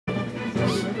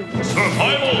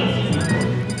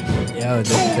Yo,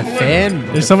 the fan.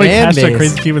 There's so many hashtag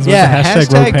crazy Cubans with the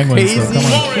hashtag Rogue Penguins. Crazy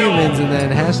Cubans, and then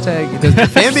hashtag the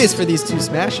fan base for these two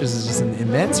smashers is just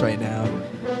immense right now.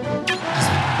 Just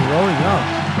blowing up.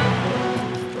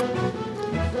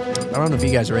 I don't know if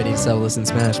you guys are ready to settle this in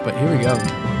Smash, but here we go.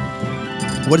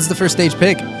 What is the first stage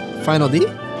pick? Final D?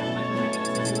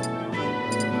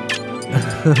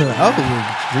 Oh,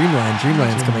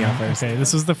 Dreamland's coming out first. Okay,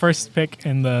 this was the first pick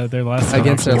in their last set.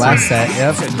 Against their last set,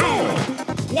 yep.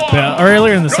 Yeah,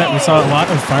 earlier in the set, we saw a lot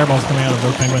of fireballs coming out of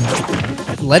Rogue Penguin.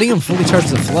 Letting him fully charge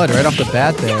the Flood right off the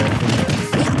bat there.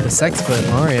 The Sex Foot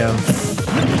Mario.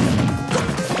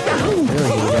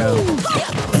 Really good go.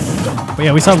 But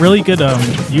yeah, we saw really good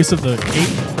use of the cape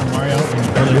from Mario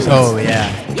in earlier sets. Oh, yeah.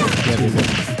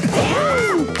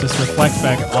 Just reflect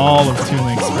back all of Toon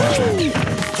Link's pressure.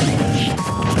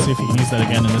 Let's see if he can use that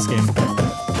again in this game.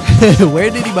 Where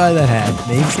did he buy that hat?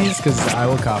 Macy's? Because I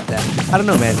will cop that. I don't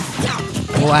know, man.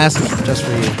 We'll ask him just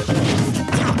for you.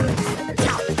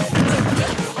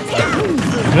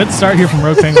 Good start here from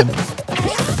Rogue Penguin.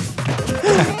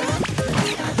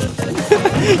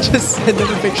 Just send him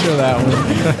a picture of that one.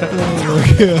 Oh my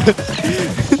god.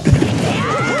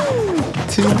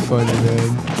 Too funny,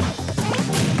 man.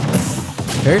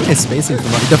 Very nice spacing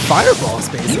from the fireball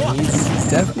spacing. He's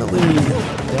definitely.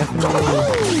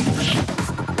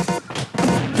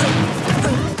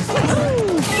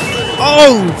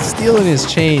 Oh, stealing his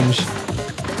change.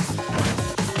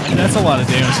 And that's a lot of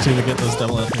damage too to get those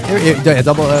double up airs. Yeah,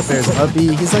 double up airs, up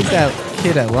B. He's like that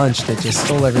kid at lunch that just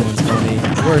stole everyone's money.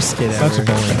 Worst kid ever. Such a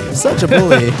bully. Such a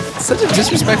bully. Such a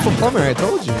disrespectful plumber. I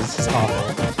told you. It's just awful.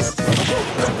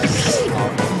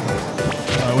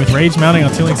 With Rage mounting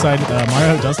on Toon Link's side,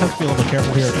 Mario does have to be a little bit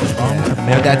careful here.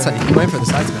 Man, that's he went for the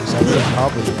side smash. That would have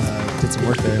probably did some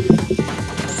work there.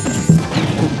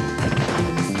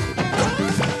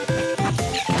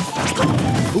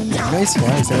 Ooh, nice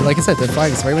flags there. Like I said, the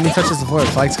flags, right when he touches the floor, the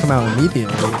flags come out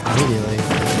immediately.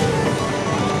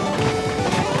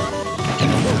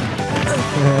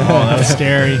 Oh, that was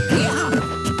scary.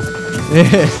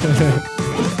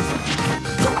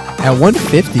 At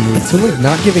 150, Toon Link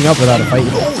not giving up without a fight.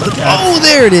 Oh,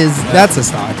 there it is. That's a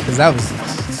stock, because that was.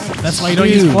 That's why you don't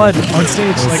use blood on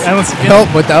stage. Like I don't see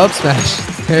help with the up smash.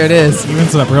 There it is. He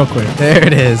wins it up real quick. There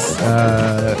it is.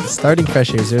 Starting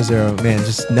pressure 0-0. Man,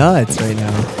 just nuts right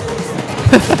now.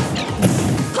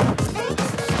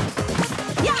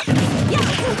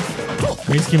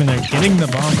 He's giving there, getting the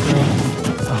bomb through.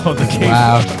 Oh, the cape.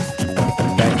 Wow.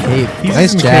 That cape. He's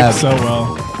nice jab. So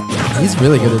well. He's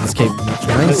really good at this cape.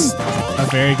 Nice. A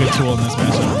very good tool in this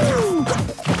matchup.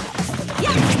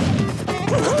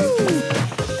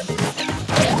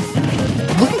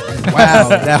 Wow,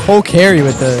 that whole carry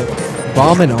with the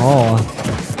bomb and all.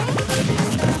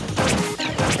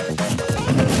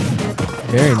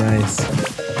 Very nice.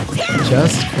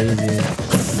 Just crazy.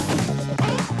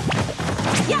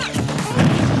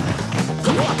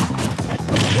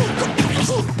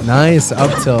 Nice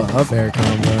up tilt up air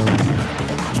combo.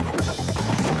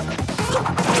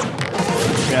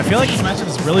 Yeah, I feel like this matchup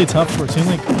is really tough for Toon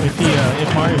Link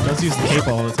if Mario does use the cape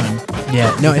all the time.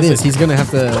 Yeah, no, it is. He's going to have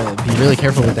to be really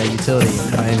careful with that utility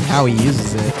and how he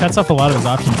uses it. It cuts off a lot of his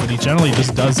options that he generally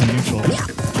just does in neutral.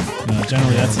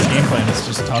 Generally, that's his game plan. It's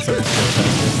just toss up his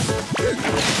cape.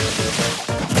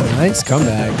 Nice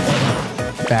comeback.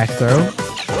 Back throw.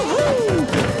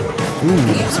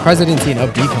 Ooh, surprised I didn't see an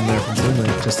up B come there from Toon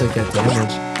Link just to get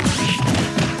damage.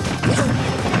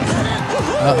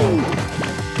 Uh-oh.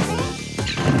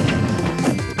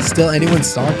 Still anyone's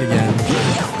stock again.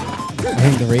 I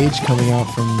think the rage coming out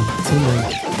from Toon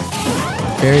Link.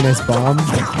 Very nice bomb.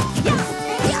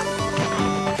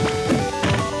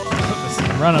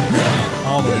 Run up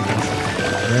all the way down.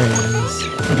 Very nice.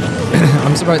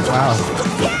 I'm surprised. Wow.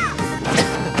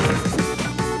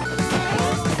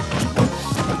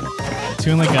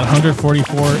 Toon Link at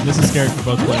 144. This is scary for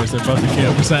both players. They're both at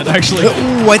KO % actually.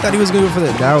 Ooh, I thought he was going to go for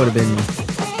that. That would have been.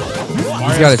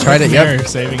 He's got to try to. Yep.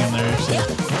 Saving him there actually.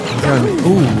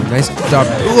 Ooh, nice job.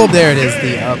 Ooh, there it is.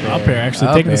 The up air. Up air,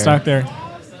 actually taking the stock there.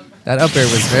 That up air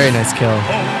was very nice kill.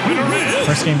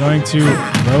 First game going to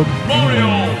Rogue Penguin.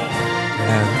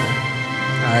 Yeah.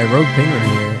 All right, Rogue Penguin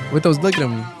here. With those, look at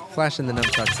him flashing the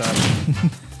nunchucks up.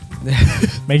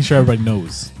 Making sure everybody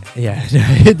knows. Yeah,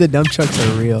 the nunchucks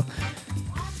are real.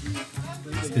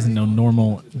 This isn't no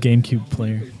normal GameCube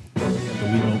player.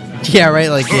 Yeah, right,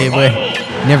 like Game Boy.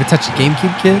 You never touched a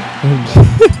GameCube, kid?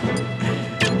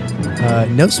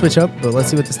 No switch up, but let's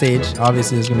see what the stage.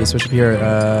 Obviously, there's gonna be a switch up here.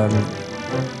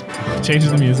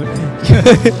 Changes the music.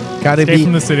 Gotta Escape be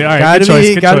from the city. All right, good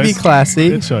choice. Gotta be classy.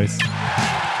 Good choice.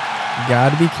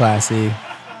 Gotta be classy.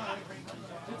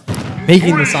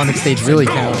 Making the Sonic stage really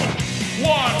count.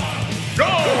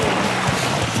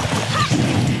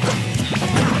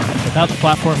 Without the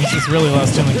platforms, this really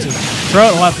allows Toon to throw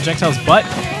out a lot of projectiles, but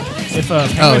if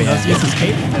Penguin does use his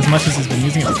cape as much as he's been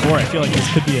using it before, I feel like this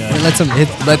could be a...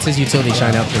 It lets his utility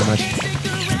shine out pretty much.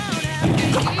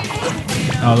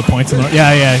 Oh, the points.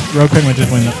 Yeah. Rogue Penguin did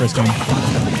win that first game.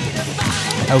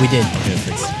 Oh, we did.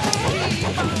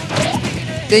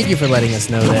 Thank you for letting us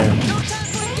know there.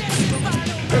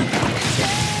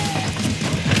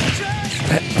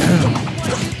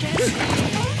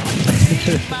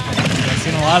 I've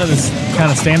seen a lot of this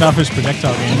kind of standoffish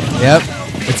projectile game. Yep,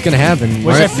 it's gonna happen.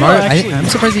 I'm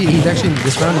surprised he's actually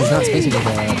this round he's not spacing with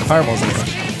the fireballs as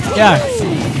much. Yeah,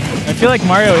 I feel like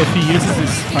Mario, if he uses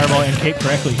his fireball and cape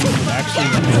correctly, he would actually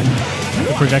win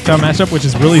the projectile matchup, which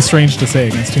is really strange to say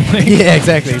against Toon. Yeah,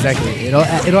 exactly. It'll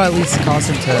at least cause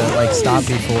him to like stop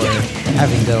before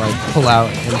having to like pull out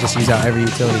and just use out every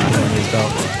utility in his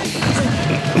belt.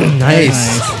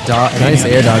 Nice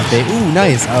air dodge bait. Ooh,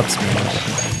 nice up smash.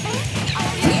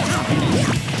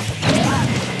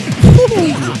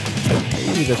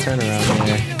 Ooh, the turnaround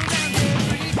there.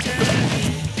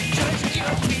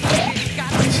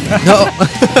 No.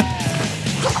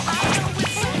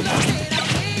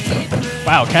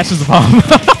 Wow, catches the bomb.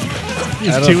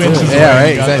 He's 2 inches away. Yeah,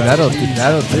 right. Exactly.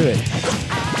 That'll do it.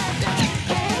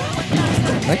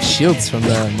 Like shields from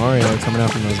the Mario coming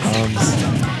out from those bombs.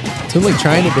 Toon like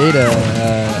trying to bait a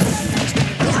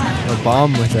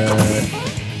bomb with a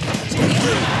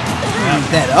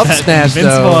that up smash though.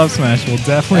 Invincible up smash will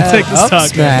definitely take the stock. Up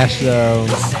smash though.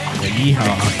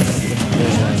 Yeehaw.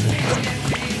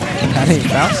 That ain't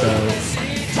Bowser.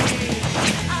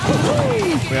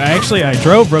 I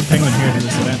drove Rogue Penguin here to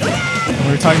this event, and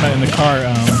we were talking about in the car.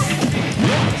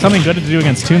 Something good to do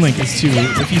against Toon Link is to,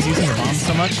 if he's using the bombs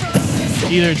so much,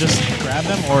 either just grab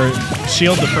them or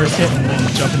shield the first hit and then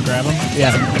jump and grab them.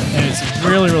 Yeah. And it's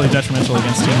really, really detrimental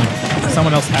against Toon Link.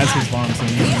 Someone else has his bombs and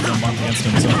using his own bombs against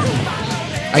him. So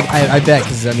I bet,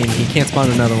 because I mean he can't spawn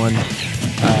another one.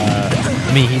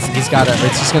 I mean he's got to.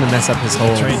 It's just gonna mess up his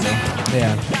whole. Trade,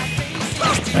 yeah.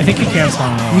 I think you can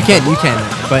spawn another one. You can,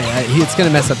 but it's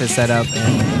gonna mess up his setup.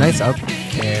 And nice up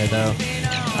there though.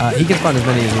 He can spawn as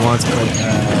many as he wants, but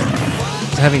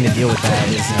just having to deal with that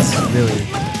is really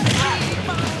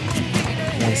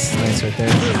nice right there.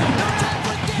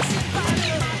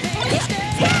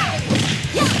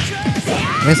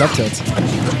 Nice up tilts.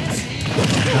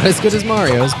 Not as good as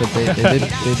Mario's, but they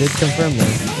did confirm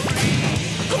that.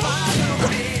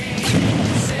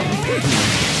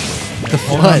 The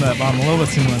Hold on to that bomb a little bit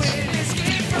too much.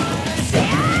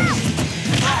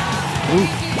 Ooh.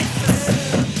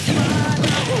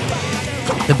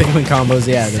 The penguin combos,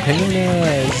 yeah. The penguin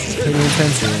is pretty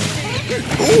intense here.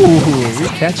 Ooh,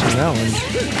 we're catching that one.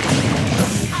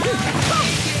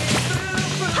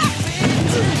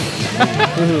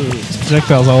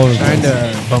 Projectiles all over. Trying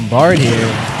to bombard here.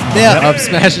 Yeah, up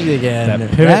smash it again.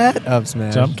 That up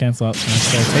smash. Jump cancel up smash.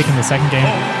 So taking the second game.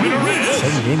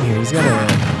 Second game here. He's got to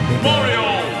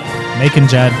making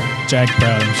Jag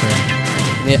proud, I'm sure.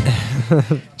 Yeah.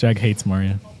 Jag hates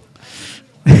Mario.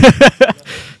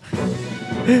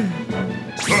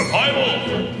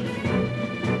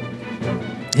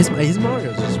 His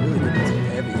Mario's just really good.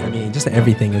 I mean, just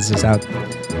everything is just out.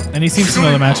 And he seems to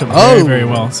know the matchup very, very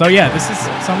well. So yeah, this is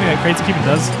something that Crazy Cuban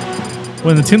does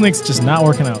when the Toon Link's just not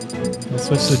working out. He'll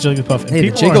switch to Jigglypuff. And hey,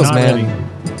 the people Jiggles, are not man. Ready.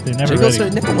 They're never Jiggles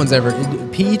ready. No one's ever.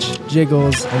 Peach,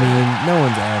 Jiggles. I mean, no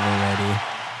one's ever ready.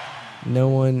 No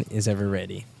one is ever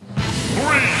ready. 3, 2,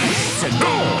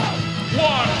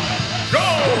 1, go!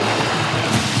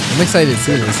 I'm excited to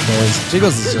see this because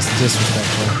Jiggles is just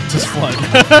disrespectful. Just flood.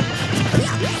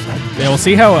 Yeah, we'll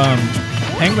see how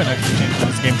Penguin actually changed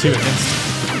this game too against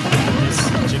his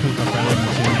Jigglypuff rather than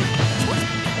Toon Link.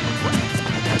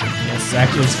 Yes,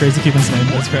 actually, it's Crazy Cuban's name.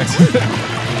 That's correct.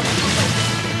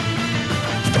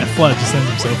 That flood just sends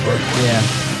him so far. Yeah.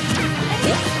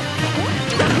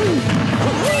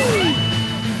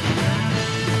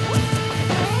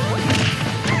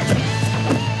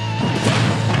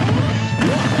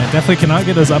 Definitely cannot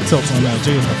get those up tilts on that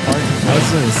Jigglypuff part. I was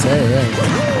going to say, yeah.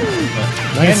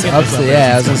 Nice up tilt.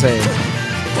 Yeah, I was going to say.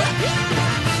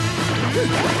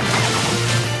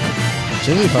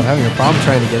 Jigglypuff having a problem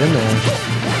trying to get in there.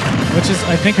 Which is,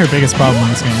 I think, her biggest problem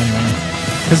in this game anyway.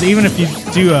 Because even if you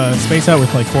do space out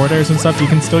with like forward airs and stuff, you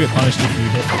can still get punished if you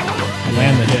hit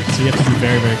land the hit. So you have to be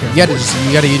very, very careful.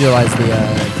 You got to utilize the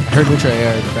her neutral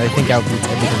air. I think outbeats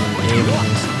everything in the game.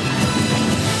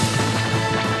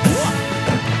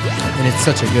 And it's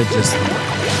such a good just.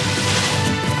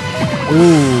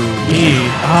 Ooh.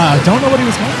 Don't know what he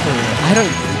was going for.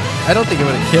 I don't think it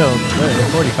would have killed.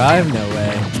 What, 45? No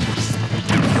way.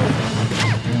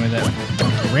 Anyway, that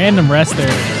random rest there.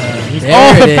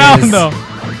 There the it pound is. though.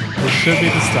 This should be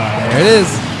the start. There it is.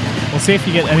 We'll see if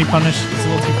you get any punish. It's a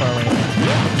little too far away.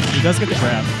 He does get the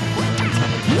grab.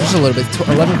 Just a little bit.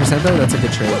 11% though. That's a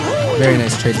good trade. Very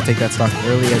nice trade to take that stock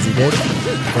early as he did.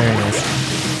 Very nice.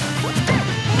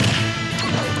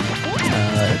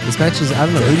 This match is, I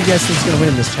don't know, who do you guys think is going to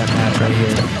win this match right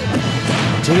here?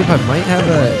 Jigglypuff might have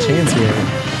a chance here.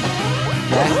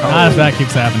 Not if that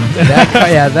keeps happening.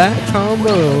 That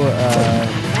combo will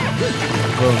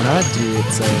not do it,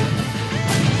 so.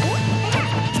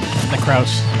 The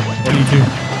crouch. What do you do?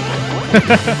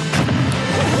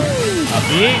 Up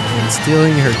B. And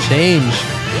stealing her change.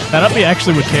 That up B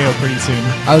actually would KO pretty soon.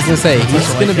 I was going to say, he's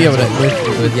going to be able to, with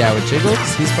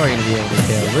Jiggles, he's probably going to be able to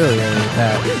KO really early with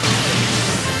that.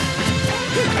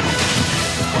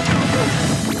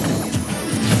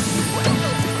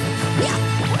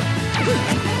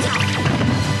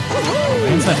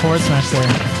 Lands that forward smash there.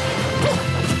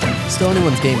 Still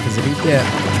anyone's game, because if he, he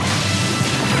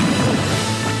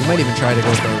might even try to go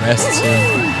for a rest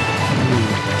soon.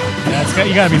 Yeah,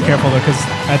 you gotta be careful though, because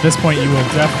at this point you will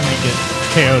definitely get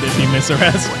KO'd if you miss a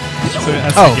rest. So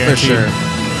that's for sure.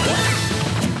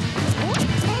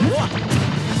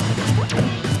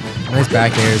 Nice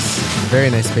back airs. Very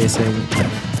nice spacing.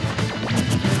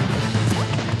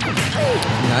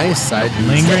 Nice side beats.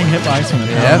 Lingering hitbox from the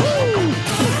pound. Yep.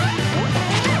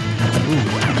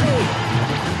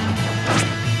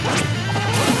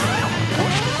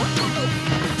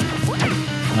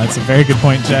 That's a very good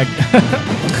point, Jack.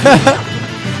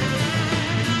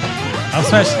 Up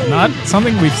smash, not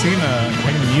something we've seen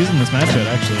Penguin use in this match yet,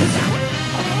 actually.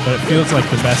 But it feels like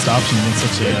the best option in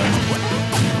such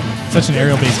an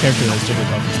aerial-based character as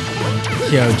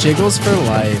Jigglypuff. Yo, Jiggles for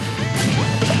life.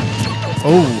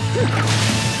 Oh.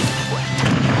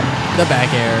 The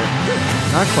back air.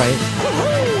 Not quite.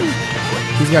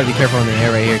 He's got to be careful on the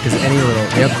air right here, because any little...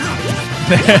 Yep.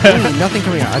 Ooh, nothing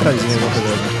coming out. I thought he was going to go for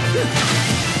the...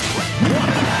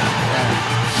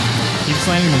 Keeps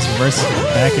landing these reverse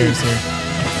back airs here.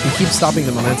 He keeps stopping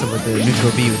the momentum with the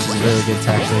neutral B, which is a really good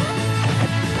tactic.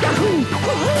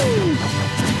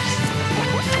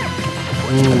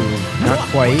 Ooh, not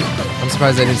quite. I'm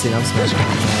surprised I didn't see an up smash coming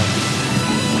out.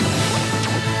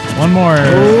 One more.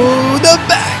 Ooh, the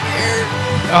back air!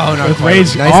 Oh, not with quite.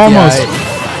 rage, Nice almost. DI.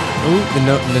 Ooh,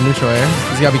 the neutral air.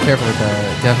 He's got to be careful with that.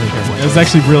 Definitely careful. It was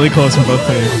actually really close from both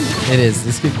players. It is.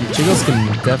 Jiggles can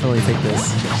definitely take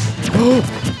this.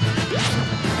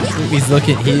 He's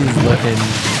looking. Yeah,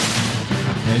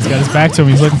 he's got his back to him.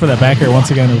 He's looking for that back air once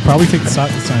again. He'll probably take the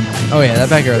stock this time. Oh yeah, that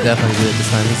back air will definitely do it this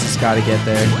time. He's just got to get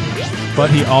there.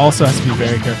 But he also has to be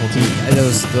very careful too. And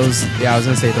those. Yeah, I was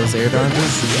gonna say those air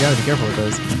dodges. You gotta be careful with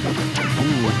those.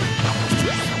 Ooh.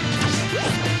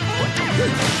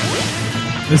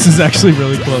 This is actually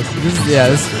really close.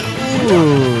 This.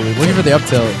 Ooh, looking for the up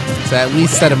tilt to at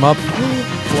least set him up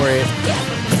for it.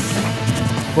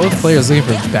 Both players looking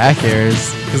for back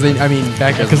airs because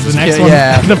back airs. Because the next one,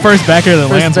 the first back air that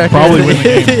lands will probably win the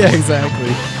game. Yeah,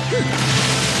 exactly.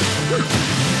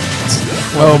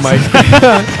 Oh my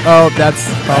god. Oh, that's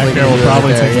probably back air will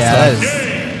probably take the that stock. is.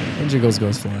 And Jiggles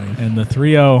goes flying. And the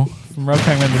 3-0 from Rogue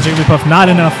Penguin. The Jigglypuff not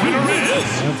enough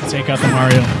to take out the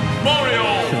Mario.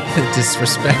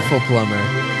 Disrespectful plumber.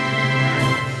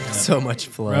 So much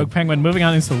flow. Rogue Penguin moving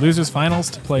on into the losers finals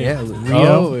to play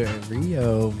Rio.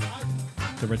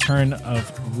 The return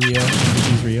of Rio.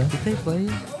 Did they play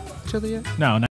each other yet? No.